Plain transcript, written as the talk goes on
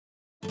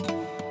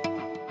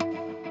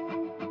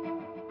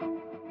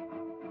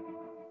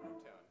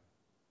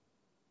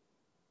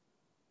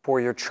For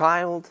your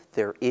child,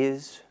 there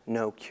is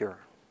no cure.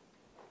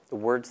 The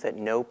words that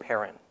no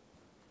parent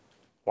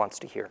wants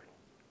to hear.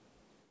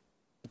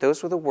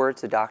 Those were the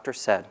words the doctor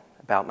said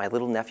about my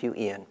little nephew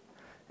Ian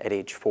at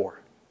age 4.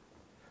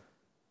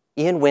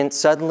 Ian went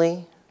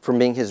suddenly from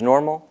being his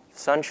normal,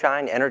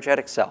 sunshine,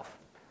 energetic self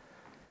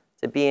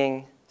to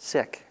being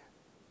sick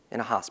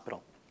in a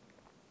hospital,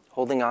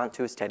 holding on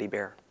to his teddy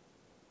bear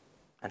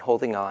and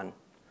holding on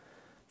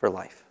for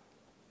life.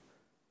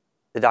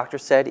 The doctor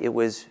said it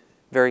was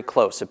very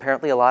close.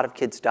 Apparently, a lot of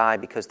kids die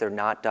because they're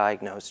not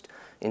diagnosed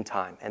in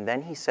time. And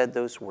then he said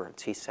those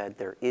words. He said,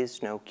 there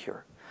is no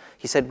cure.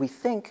 He said, we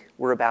think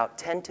we're about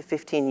 10 to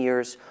 15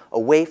 years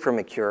away from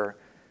a cure.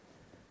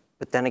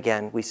 But then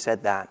again, we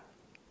said that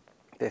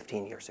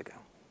 15 years ago.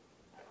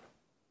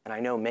 And I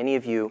know many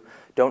of you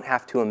don't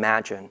have to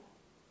imagine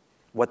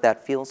what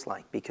that feels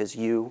like because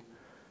you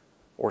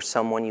or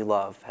someone you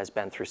love has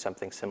been through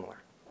something similar.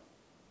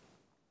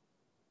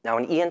 Now,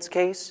 in Ian's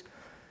case,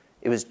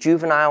 it was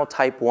juvenile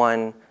type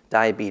 1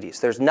 diabetes.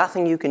 There's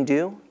nothing you can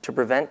do to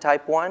prevent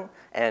type 1,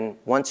 and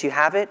once you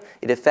have it,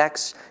 it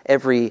affects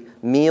every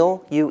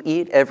meal you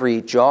eat,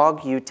 every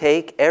jog you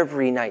take,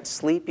 every night's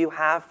sleep you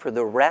have for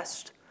the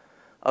rest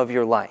of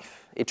your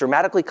life. It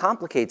dramatically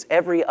complicates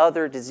every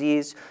other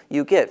disease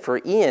you get.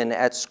 For Ian,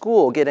 at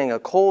school, getting a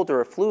cold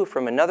or a flu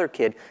from another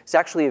kid is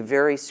actually a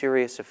very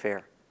serious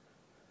affair.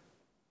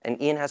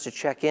 And Ian has to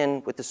check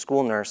in with the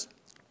school nurse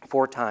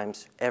 4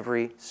 times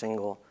every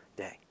single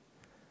day.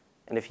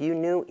 And if you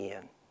knew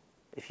Ian,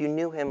 if you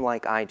knew him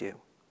like I do,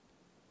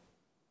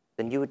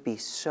 then you would be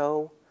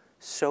so,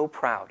 so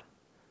proud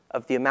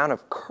of the amount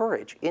of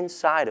courage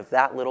inside of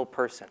that little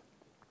person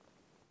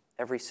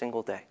every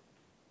single day.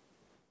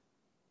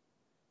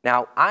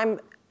 Now, I'm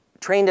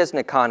trained as an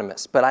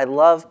economist, but I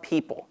love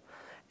people.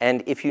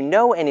 And if you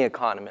know any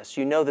economists,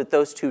 you know that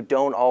those two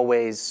don't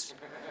always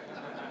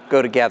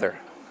go together.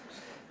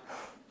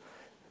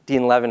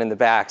 Dean Levin in the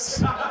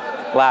back's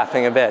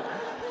laughing a bit.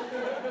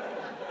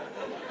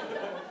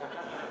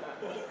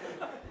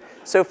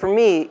 So for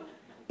me,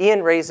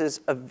 Ian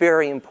raises a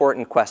very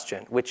important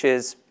question, which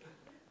is,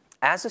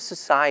 as a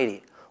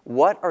society,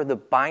 what are the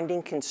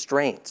binding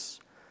constraints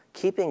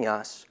keeping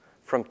us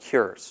from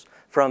cures,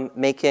 from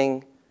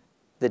making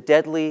the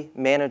deadly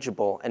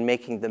manageable and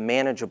making the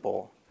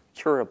manageable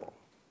curable?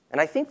 And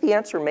I think the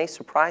answer may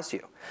surprise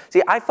you.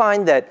 See, I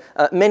find that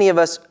many of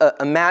us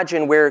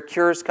imagine where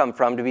cures come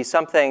from to be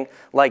something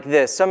like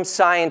this. Some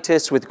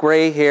scientist with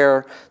gray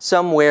hair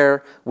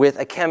somewhere with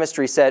a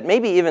chemistry set,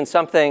 maybe even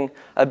something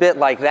a bit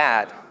like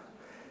that.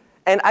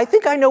 And I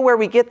think I know where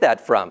we get that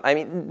from. I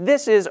mean,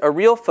 this is a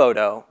real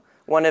photo,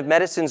 one of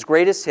medicine's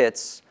greatest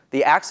hits,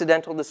 the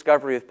accidental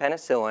discovery of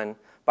penicillin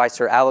by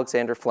Sir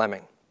Alexander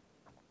Fleming.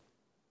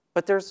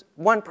 But there's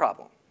one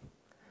problem.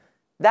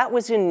 That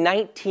was in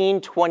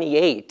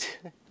 1928.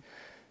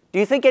 Do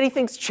you think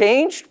anything's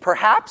changed,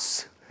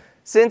 perhaps,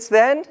 since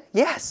then?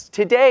 Yes.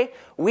 Today,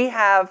 we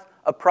have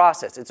a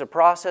process. It's a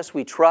process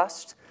we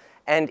trust,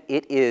 and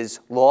it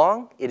is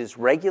long, it is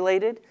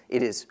regulated,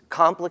 it is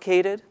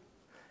complicated,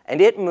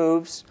 and it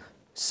moves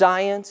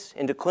science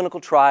into clinical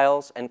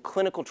trials and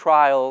clinical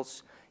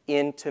trials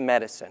into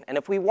medicine. And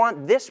if we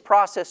want this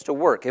process to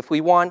work, if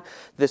we want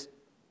this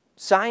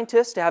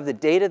scientists to have the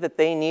data that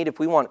they need, if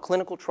we want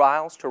clinical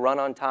trials to run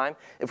on time,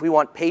 if we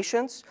want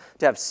patients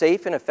to have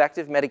safe and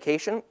effective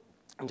medication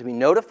and to be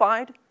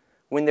notified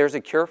when there's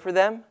a cure for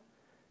them,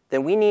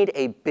 then we need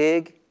a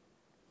big,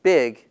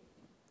 big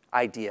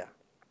idea.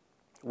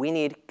 We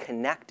need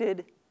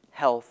connected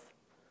health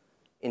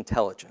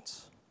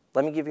intelligence.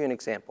 Let me give you an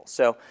example.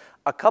 So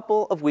a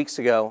couple of weeks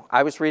ago,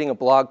 I was reading a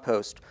blog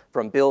post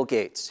from Bill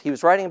Gates. He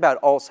was writing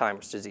about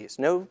Alzheimer's disease.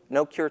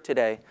 No cure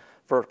today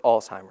for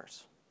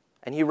Alzheimer's.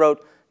 And he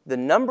wrote, the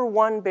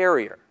 #1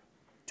 barrier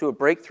to a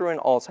breakthrough in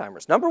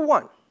Alzheimer's,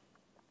 #1,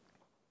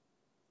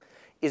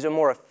 is a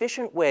more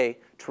efficient way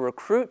to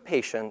recruit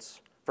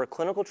patients for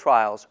clinical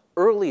trials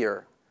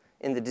earlier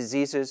in the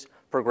disease's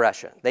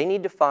progression. They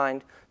need to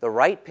find the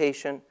right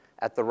patient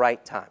at the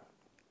right time.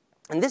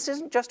 And this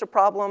isn't just a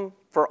problem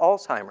for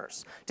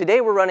Alzheimer's. Today,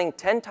 we're running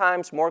 10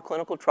 times more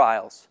clinical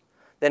trials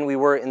than we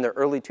were in the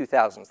early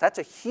 2000s. That's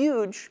a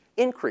huge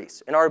increase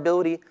in our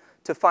ability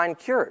to find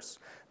cures.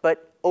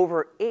 But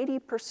over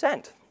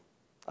 80%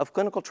 of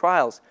clinical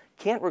trials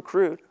can't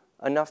recruit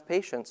enough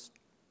patients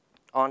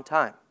on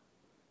time.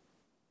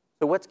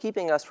 So what's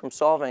keeping us from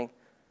solving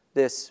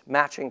this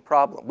matching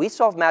problem? We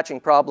solve matching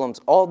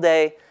problems all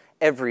day,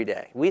 every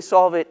day. We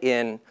solve it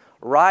in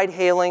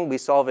ride-hailing, we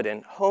solve it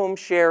in home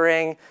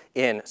sharing,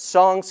 in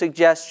song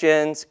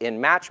suggestions,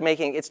 in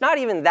matchmaking. It's not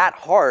even that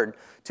hard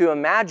to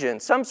imagine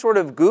some sort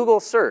of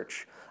Google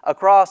search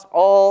across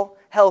all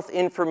health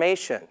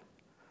information.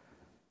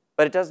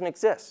 But it doesn't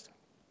exist.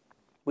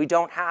 We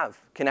don't have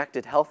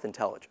connected health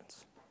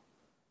intelligence.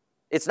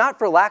 It's not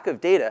for lack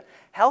of data.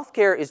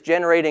 Healthcare is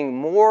generating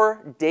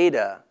more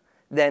data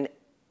than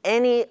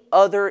any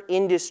other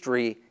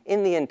industry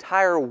in the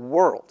entire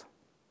world.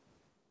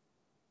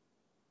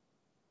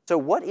 So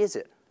what is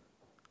it?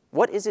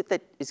 What is it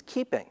that is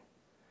keeping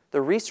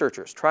the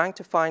researchers trying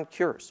to find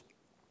cures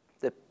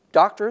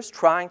doctors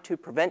trying to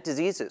prevent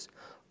diseases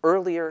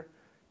earlier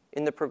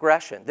in the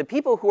progression, the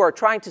people who are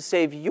trying to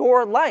save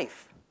your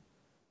life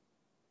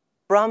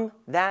from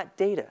that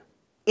data.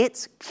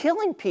 It's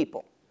killing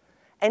people,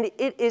 and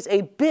it is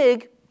a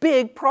big,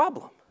 big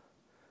problem.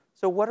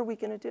 So what are we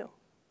going to do?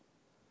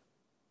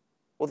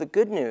 Well, the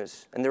good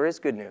news, and there is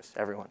good news,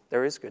 everyone,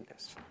 there is good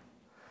news,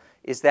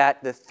 is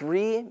that the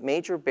three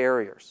major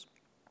barriers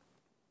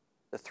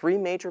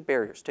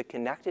to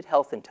connected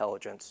health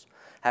intelligence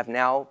have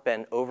now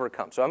been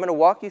overcome. So I'm going to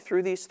walk you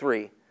through these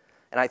three,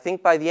 and I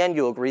think by the end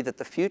you'll agree that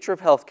the future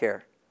of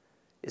healthcare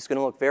is going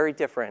to look very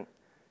different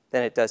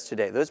than it does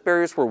today. Those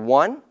barriers were: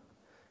 one,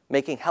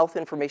 making health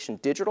information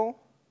digital;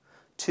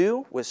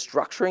 two, was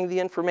structuring the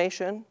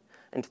information;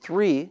 and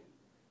three,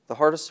 the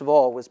hardest of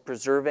all, was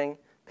preserving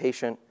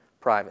patient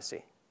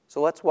privacy. So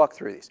let's walk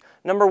through these.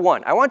 Number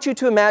one, I want you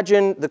to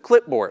imagine the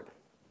clipboard.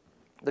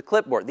 The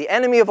clipboard, the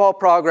enemy of all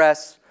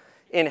progress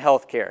in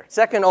healthcare.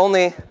 Second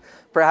only,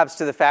 perhaps,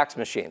 to the fax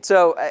machine.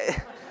 So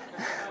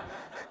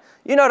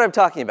you know what I'm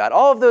talking about.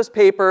 All of those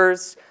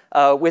papers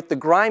with the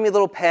grimy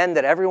little pen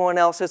that everyone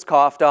else has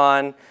coughed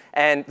on,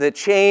 and the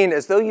chain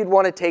as though you'd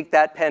want to take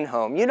that pen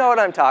home. You know what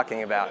I'm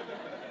talking about.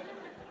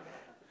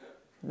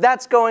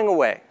 That's going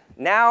away.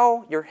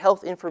 Now your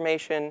health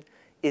information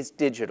is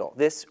digital.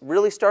 This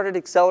really started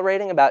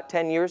accelerating about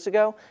 10 years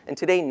ago, and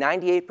today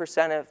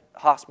 98% of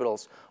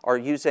hospitals are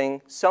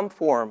using some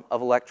form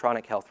of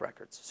electronic health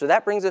records. So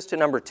that brings us to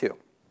number two.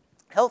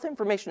 Health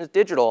information is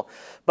digital,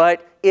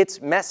 but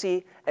it's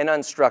messy and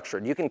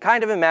unstructured. You can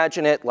kind of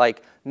imagine it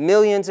like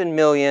millions and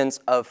millions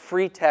of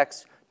free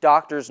text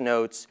doctor's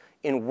notes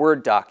in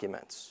Word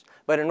documents.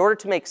 But in order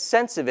to make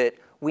sense of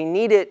it, we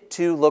need it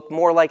to look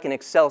more like an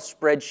Excel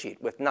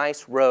spreadsheet with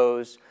nice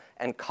rows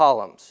and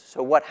columns.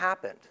 So what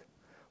happened?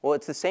 Well,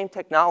 it's the same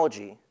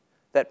technology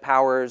that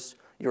powers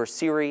your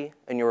Siri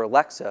and your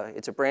Alexa.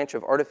 It's a branch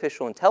of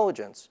artificial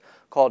intelligence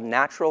called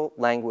natural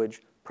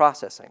language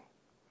processing.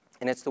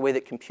 And it's the way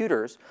that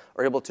computers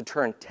are able to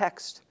turn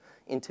text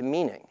into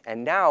meaning.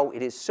 And now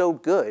it is so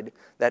good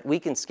that we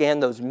can scan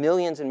those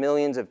millions and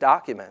millions of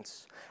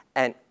documents,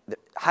 and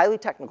highly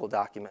technical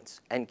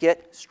documents, and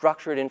get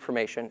structured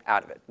information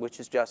out of it, which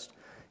is just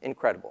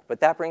incredible.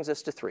 But that brings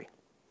us to three.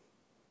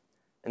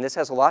 And this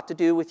has a lot to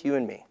do with you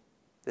and me.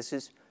 This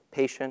is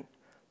patient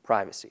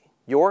privacy.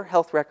 Your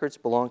health records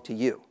belong to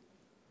you,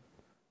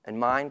 and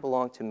mine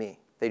belong to me.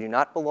 They do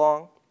not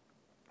belong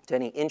to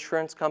any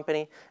insurance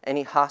company,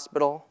 any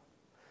hospital,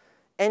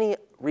 any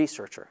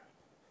researcher.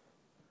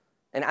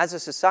 And as a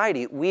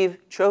society,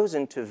 we've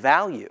chosen to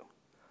value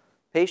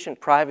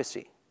patient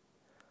privacy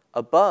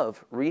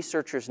above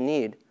researchers'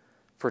 need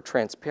for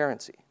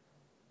transparency.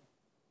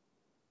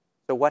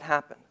 So what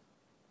happened?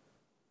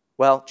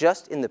 Well,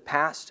 just in the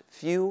past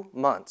few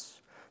months,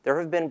 there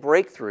have been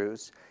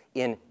breakthroughs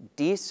in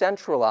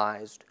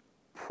decentralized,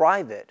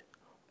 private,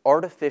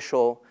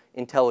 artificial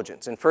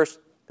intelligence. And first,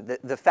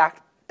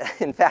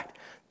 in fact,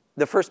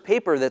 the first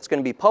paper that's going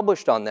to be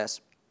published on this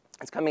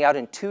is coming out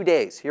in 2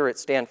 days here at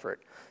Stanford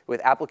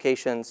with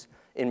applications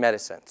in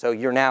medicine. So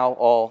you're now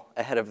all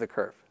ahead of the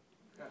curve.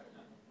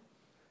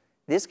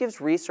 This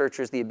gives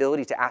researchers the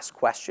ability to ask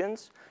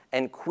questions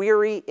and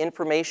query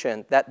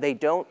information that they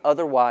don't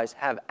otherwise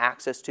have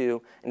access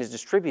to and is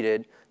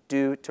distributed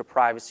due to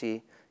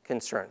privacy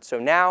concerns. So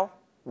now,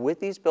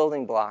 with these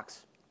building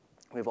blocks,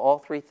 we have all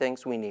three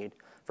things we need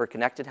for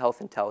connected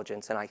health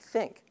intelligence, and I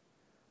think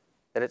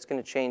that it's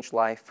going to change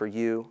life for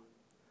you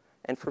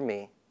and for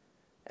me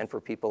and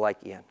for people like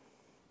Ian.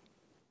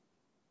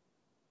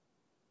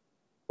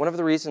 One of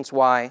the reasons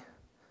why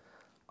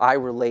I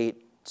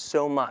relate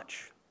so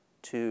much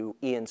to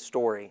Ian's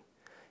story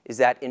is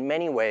that in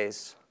many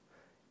ways,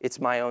 it's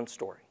my own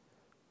story.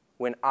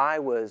 When I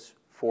was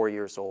 4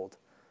 years old,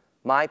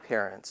 my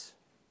parents,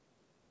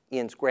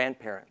 Ian's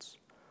grandparents,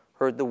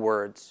 heard the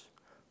words,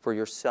 "For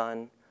your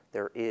son,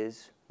 there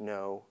is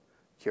no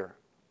cure.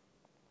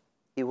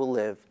 He will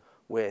live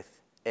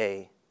with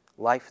a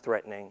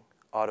life-threatening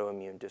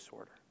autoimmune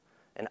disorder."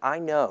 And I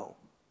know,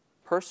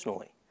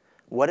 personally,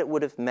 what it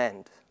would have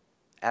meant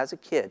as a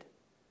kid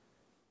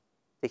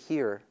to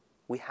hear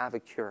we have a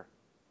cure.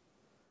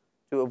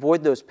 To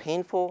avoid those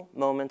painful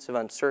moments of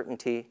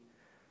uncertainty,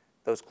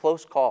 those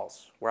close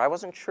calls where I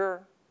wasn't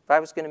sure if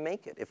I was going to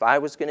make it, if I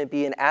was going to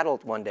be an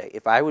adult one day,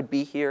 if I would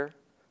be here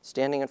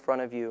standing in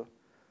front of you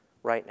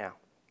right now.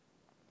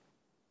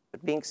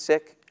 But being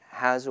sick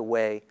has a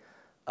way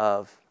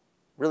of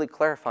really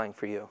clarifying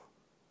for you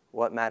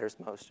what matters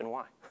most and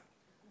why.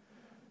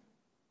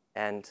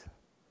 And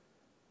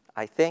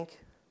I think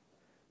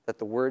that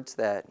the words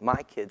that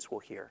my kids will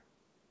hear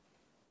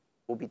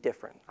will be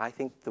different. I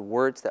think the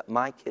words that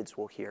my kids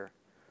will hear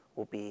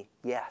will be,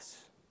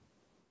 yes,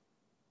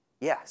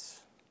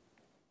 yes,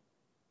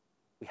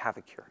 we have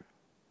a cure.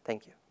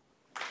 Thank you.